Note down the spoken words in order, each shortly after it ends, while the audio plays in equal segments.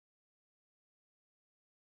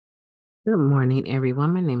Good morning,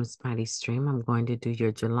 everyone. My name is MightyStream. I'm going to do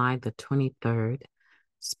your July the 23rd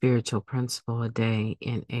spiritual principle a day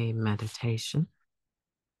in a meditation.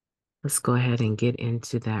 Let's go ahead and get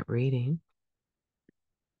into that reading.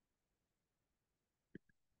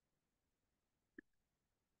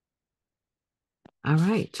 All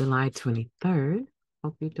right, July 23rd.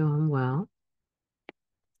 Hope you're doing well.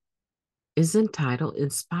 Is entitled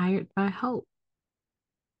Inspired by Hope.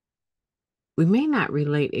 We may not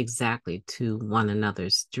relate exactly to one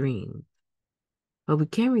another's dreams, but we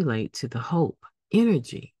can relate to the hope,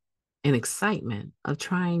 energy, and excitement of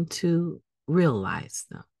trying to realize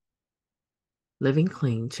them. Living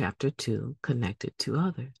Clean, Chapter 2, Connected to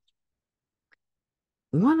Others.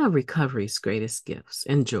 One of recovery's greatest gifts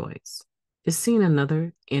and joys is seeing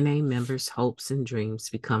another NA member's hopes and dreams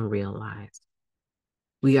become realized.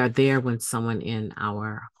 We are there when someone in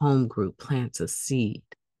our home group plants a seed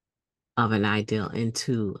of an ideal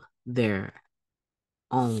into their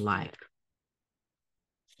own life,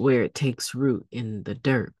 where it takes root in the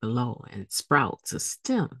dirt below and sprouts a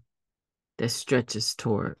stem that stretches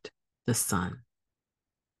toward the sun.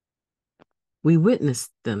 We witness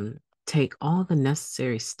them take all the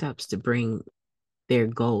necessary steps to bring their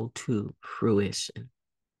goal to fruition.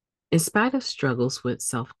 In spite of struggles with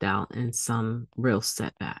self doubt and some real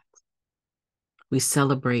setbacks, we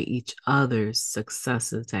celebrate each other's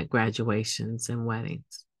successes at graduations and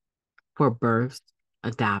weddings, for births,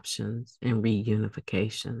 adoptions, and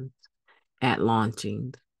reunifications, at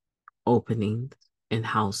launchings, openings, and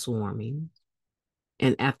housewarmings,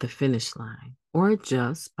 and at the finish line, or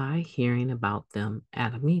just by hearing about them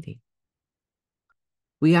at a meeting.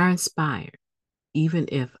 We are inspired, even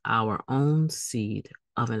if our own seed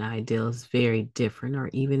of an ideal is very different, or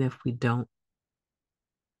even if we don't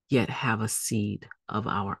yet have a seed of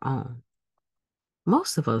our own.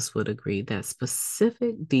 Most of us would agree that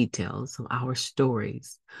specific details of our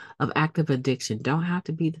stories of active addiction don't have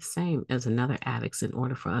to be the same as another addict's in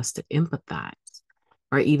order for us to empathize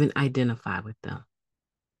or even identify with them.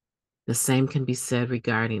 The same can be said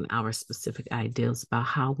regarding our specific ideals about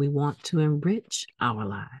how we want to enrich our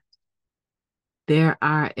lives. There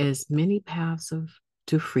are as many paths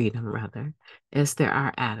to freedom, rather, as there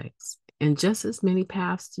are addicts, and just as many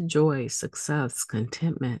paths to joy, success,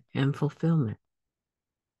 contentment, and fulfillment.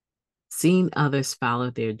 Seeing others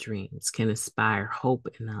follow their dreams can inspire hope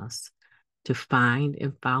in us to find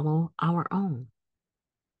and follow our own.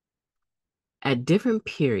 At different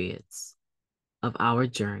periods of our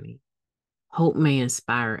journey, hope may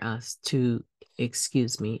inspire us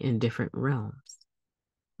in different realms,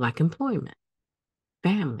 like employment,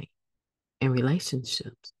 family, and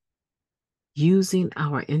relationships, using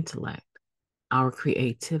our intellect, our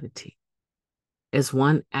creativity. As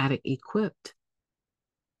one addict equipped,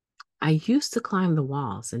 I used to climb the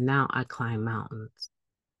walls and now I climb mountains.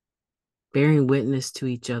 Bearing witness to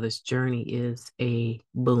each other's journey is a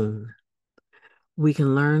boon. We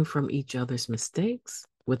can learn from each other's mistakes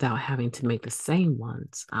without having to make the same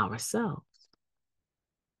ones ourselves.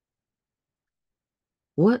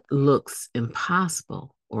 What looks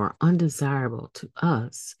impossible or undesirable to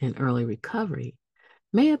us in early recovery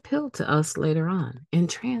may appeal to us later on and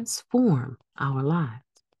transform our lives.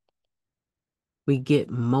 We get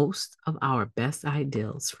most of our best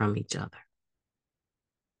ideals from each other.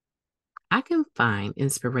 I can find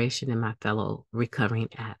inspiration in my fellow recovering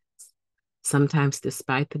addicts, sometimes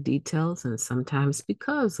despite the details and sometimes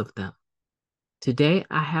because of them. Today,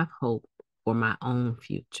 I have hope for my own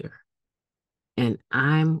future, and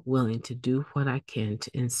I'm willing to do what I can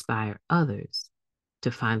to inspire others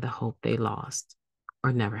to find the hope they lost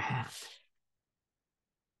or never had.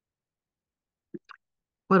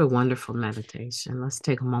 What a wonderful meditation. Let's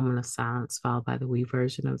take a moment of silence, followed by the we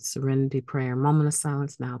version of Serenity Prayer. Moment of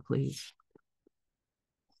silence now, please.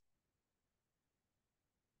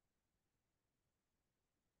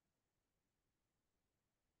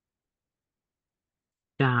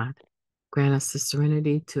 God, grant us the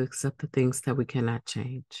serenity to accept the things that we cannot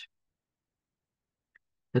change,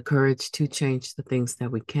 the courage to change the things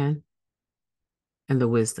that we can, and the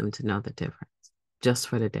wisdom to know the difference. Just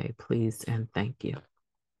for today, please and thank you.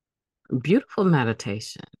 Beautiful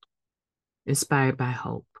meditation, inspired by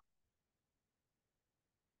hope.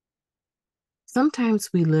 Sometimes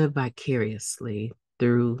we live vicariously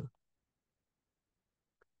through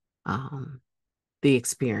the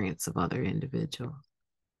experience of other individuals.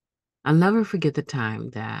 I'll never forget the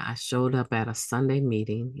time that I showed up at a Sunday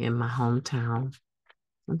meeting in my hometown.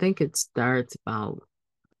 I think it starts about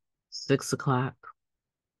 6 o'clock.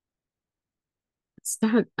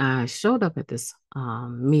 I showed up at this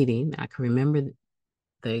meeting. I can remember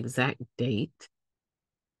the exact date.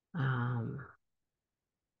 Um,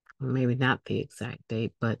 maybe not the exact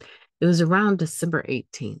date, but it was around December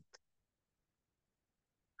 18th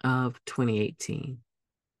of 2018.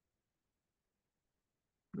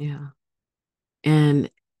 Yeah. And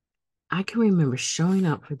I can remember showing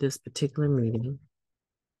up for this particular meeting.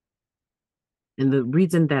 And the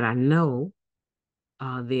reason that I know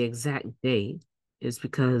the exact date is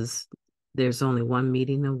because there's only one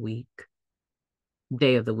meeting a week,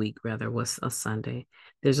 day of the week rather, was a Sunday.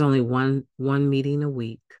 There's only one meeting a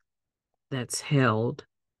week that's held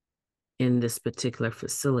in this particular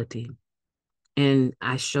facility. And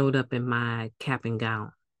I showed up in my cap and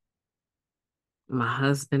gown. My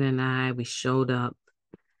husband and I, we showed up,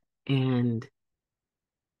 and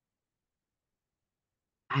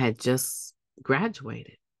I had just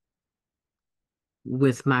graduated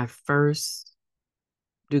with my first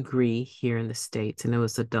degree here in the States, and it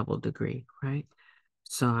was a double degree, right?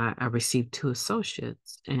 So I received two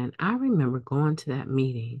associates. And I remember going to that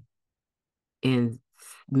meeting and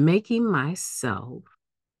making myself,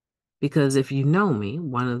 because if you know me,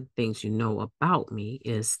 one of the things you know about me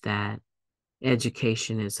is that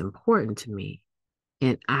education is important to me.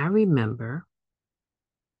 And I remember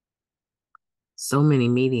so many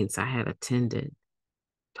meetings I had attended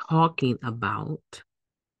talking about,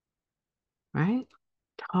 right?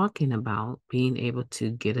 Talking about being able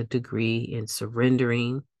to get a degree and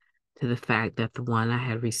surrendering to the fact that the one I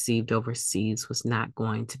had received overseas was not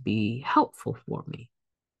going to be helpful for me.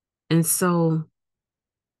 And so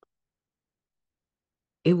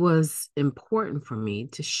it was important for me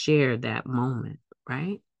to share that moment,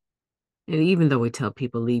 right? And even though we tell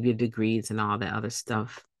people leave your degrees and all that other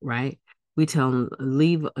stuff, right? We tell them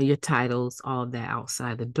leave your titles, all that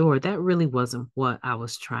outside the door. That really wasn't what I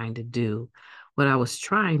was trying to do. What I was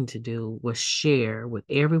trying to do was share with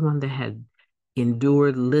everyone that had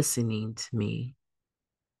endured listening to me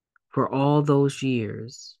for all those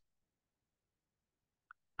years.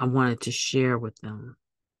 I wanted to share with them,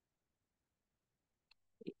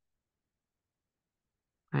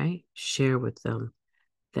 right? Share with them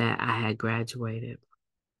that I had graduated.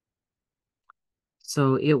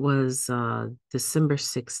 So it was December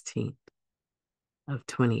 16th of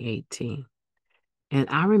 2018. And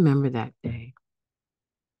I remember that day.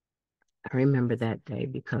 I remember that day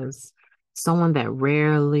because someone that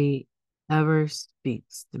rarely ever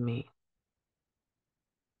speaks to me.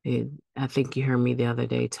 I think you heard me the other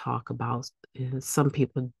day talk about some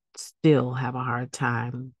people still have a hard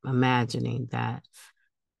time imagining that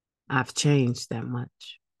I've changed that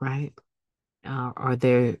much, right? Or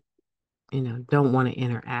they're, don't want to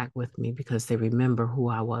interact with me because they remember who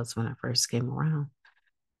I was when I first came around.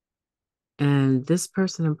 And this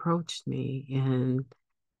person approached me and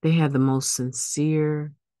they had the most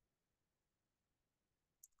sincere,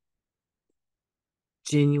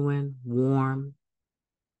 genuine, warm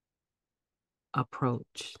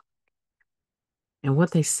approach. And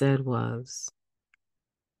what they said was,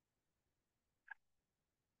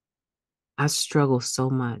 I struggle so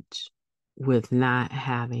much with not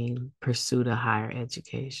having pursued a higher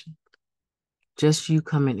education. Just you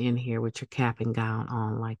coming in here with your cap and gown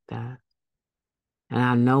on like that. And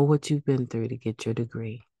I know what you've been through to get your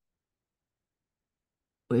degree.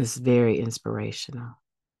 It's very inspirational.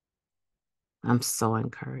 I'm so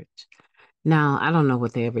encouraged. Now, I don't know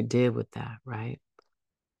what they ever did with that, right?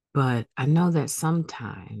 But I know that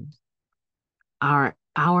sometimes our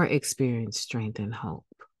experience, strength, and hope,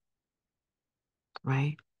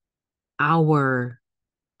 right? Our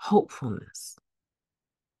hopefulness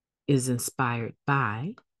is inspired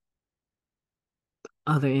by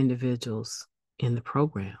other individuals in the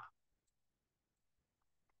program.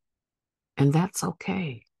 And that's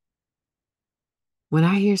okay. When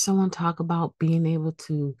I hear someone talk about being able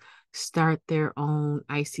to start their own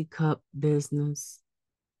icy cup business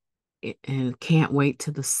and can't wait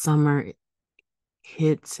till the summer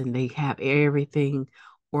hits and they have everything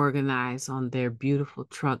organized on their beautiful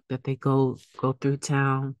truck that they go through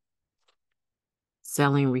town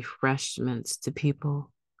selling refreshments to people,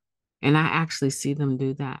 and I actually see them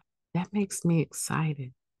do that, that makes me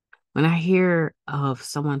excited. When I hear of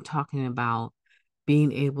someone talking about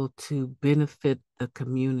being able to benefit the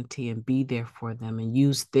community and be there for them and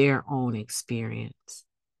use their own experience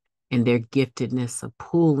and their giftedness of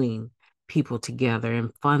pulling people together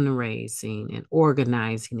and fundraising and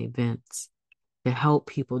organizing events to help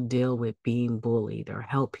people deal with being bullied or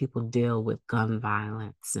help people deal with gun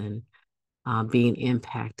violence and being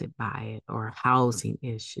impacted by it or housing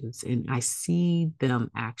issues. And I see them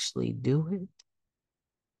actually do it.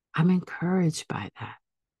 I'm encouraged by that.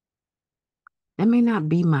 That may not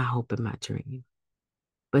be my hope and my dream,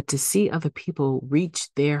 But to see other people reach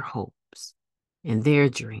their hopes and their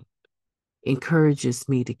dreams encourages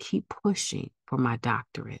me to keep pushing for my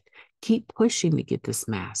doctorate, keep pushing to get this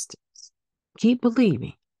master's, keep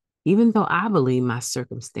believing, even though I believe my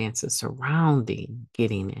circumstances surrounding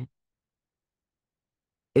getting it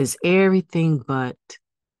is everything but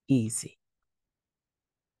easy.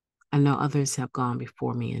 I know others have gone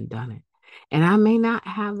before me and done it. And I may not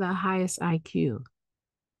have the highest IQ,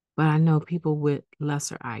 but I know people with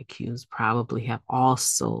lesser IQs probably have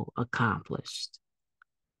also accomplished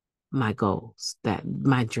my goals, that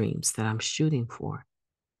my dreams that I'm shooting for.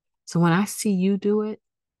 So when I see you do it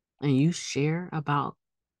and you share about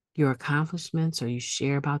your accomplishments or you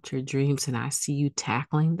share about your dreams and I see you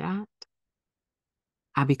tackling that,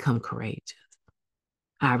 I become courageous.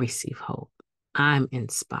 I receive hope. I'm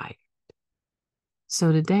inspired.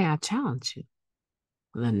 So today I challenge you.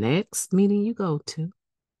 The next meeting you go to,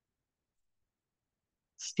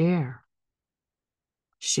 share.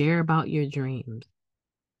 Share about your dreams.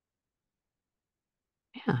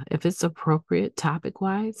 Yeah, if it's appropriate topic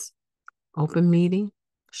wise, open meeting,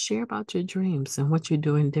 share about your dreams and what you're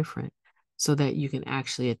doing different so that you can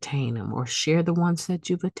actually attain them, or share the ones that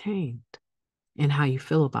you've attained and how you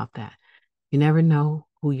feel about that. You never know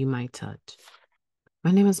who you might touch.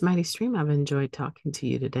 My name is Mighty Stream. I've enjoyed talking to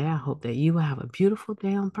you today. I hope that you will have a beautiful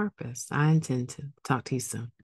day on purpose. I intend to. Talk to you soon.